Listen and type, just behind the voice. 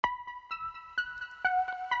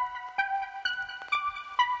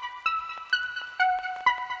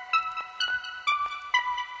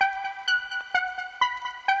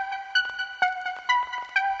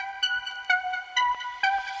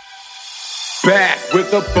Back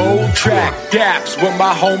with a bold track, gaps where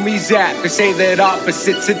my homies at. They say that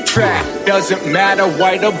opposites attract, doesn't matter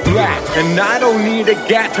white or black. And I don't need a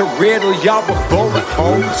gat to riddle y'all with bullet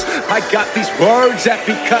holes. I got these words that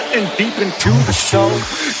be cutting deep into the soul.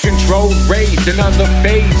 Controlled rage, another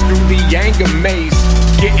phase through the anger maze.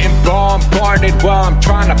 Getting bombarded while I'm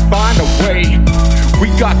trying to find a way. We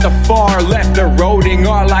got the far left eroding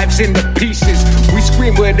our lives into pieces. We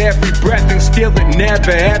scream with every breath and still it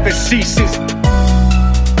never ever ceases.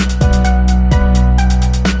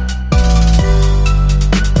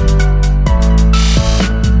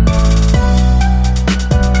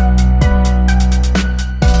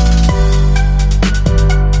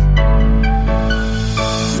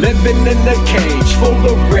 Living in a cage full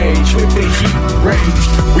of rage with the heat rage.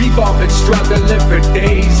 We've all been struggling for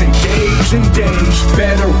days and days and days.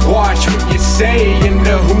 Better watch what you say and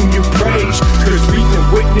to whom you praise, cause we've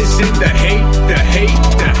been witnessing the hate, the hate,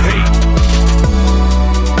 the hate.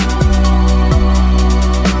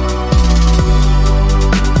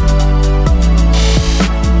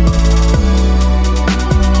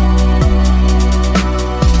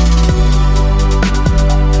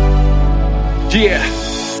 Yeah.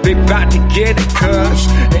 They bout to get it, cuz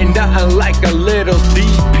ain't nothing like a little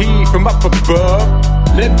DP from up above.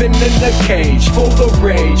 Living in a cage full of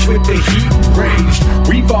rage with the heat rage.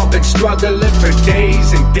 We've all been struggling for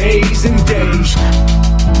days and days and days.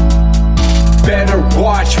 Better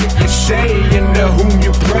watch what you say and to whom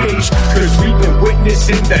you praise, cause we've been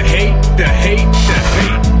witnessing the hate, the hate, the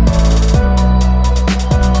hate.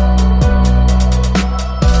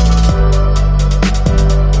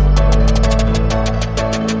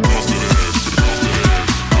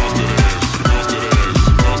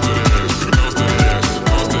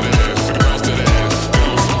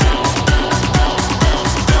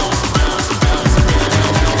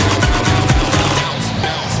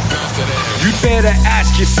 Better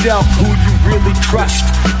ask yourself who you really trust.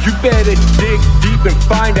 You better dig deep and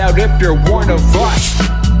find out if you're one of us.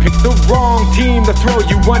 Pick the wrong team to throw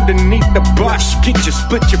you underneath the bus. Get you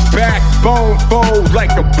split your backbone, fold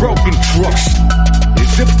like a broken truss.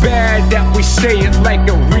 Is it bad that we say it like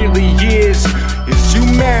it really is? Is you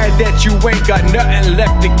mad that you ain't got nothing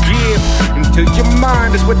left to give? Until your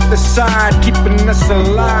mind is with the side, keeping us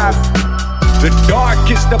alive. The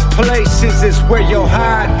darkest of places is where you'll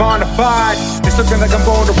hide, bonafide. It's looking like I'm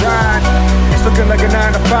going to ride. It's looking like a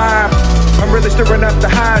 9 to 5. I'm really stirring up the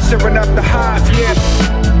hive, yeah.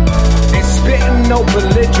 Ain't spitting no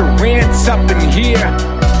belligerents up in here.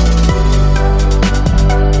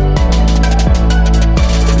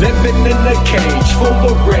 Living in a cage full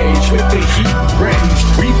of rage with the heat rage.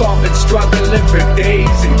 We've all been struggling for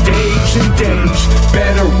days and days and days.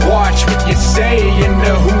 Better watch what you say and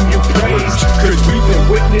to whom you praise, cause we've been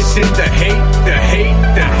witnessing the hate, the hate,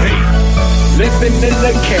 the hate. Living in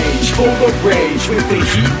a cage full of rage with the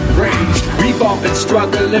heat rage. We've all been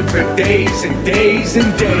struggling for days and days and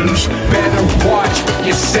days. Better watch what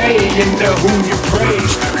you say and to whom you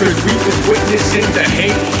praise, cause we've been witnessing the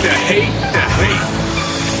hate, the hate, the hate.